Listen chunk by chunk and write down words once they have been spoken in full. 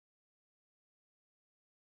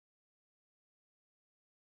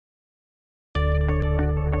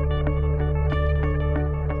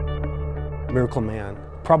Miracleman,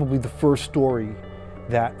 probably the first story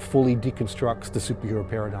that fully deconstructs the superhero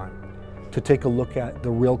paradigm, to take a look at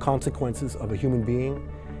the real consequences of a human being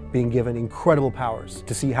being given incredible powers,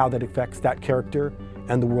 to see how that affects that character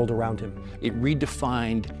and the world around him. It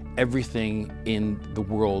redefined everything in the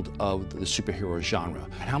world of the superhero genre.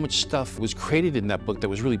 How much stuff was created in that book that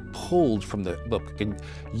was really pulled from the book and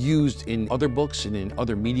used in other books and in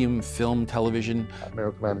other medium, film, television.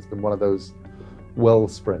 Miracleman has been one of those well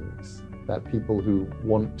springs that people who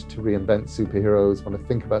want to reinvent superheroes, want to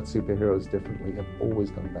think about superheroes differently, have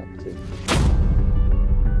always gone back to.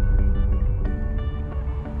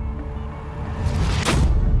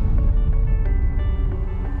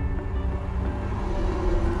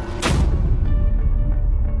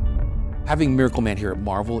 Having Miracleman here at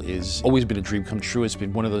Marvel has always been a dream come true. It's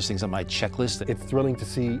been one of those things on my checklist. It's thrilling to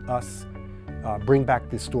see us bring back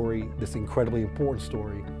this story, this incredibly important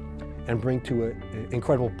story, and bring to it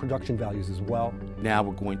incredible production values as well. Now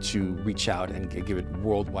we're going to reach out and give it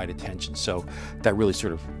worldwide attention. So that really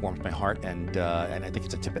sort of warms my heart, and I think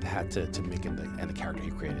it's a tip of the hat to Mick and the character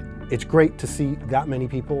he created. It's great to see that many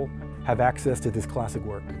people have access to this classic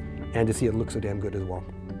work, and to see it look so damn good as well.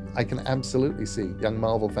 I can absolutely see young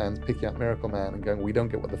Marvel fans picking up Miracleman and going, we don't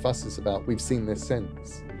get what the fuss is about, we've seen this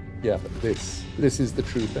since. Yeah, but this is the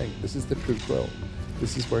true thing, this is the true thrill,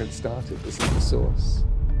 this is where it started, this is the source.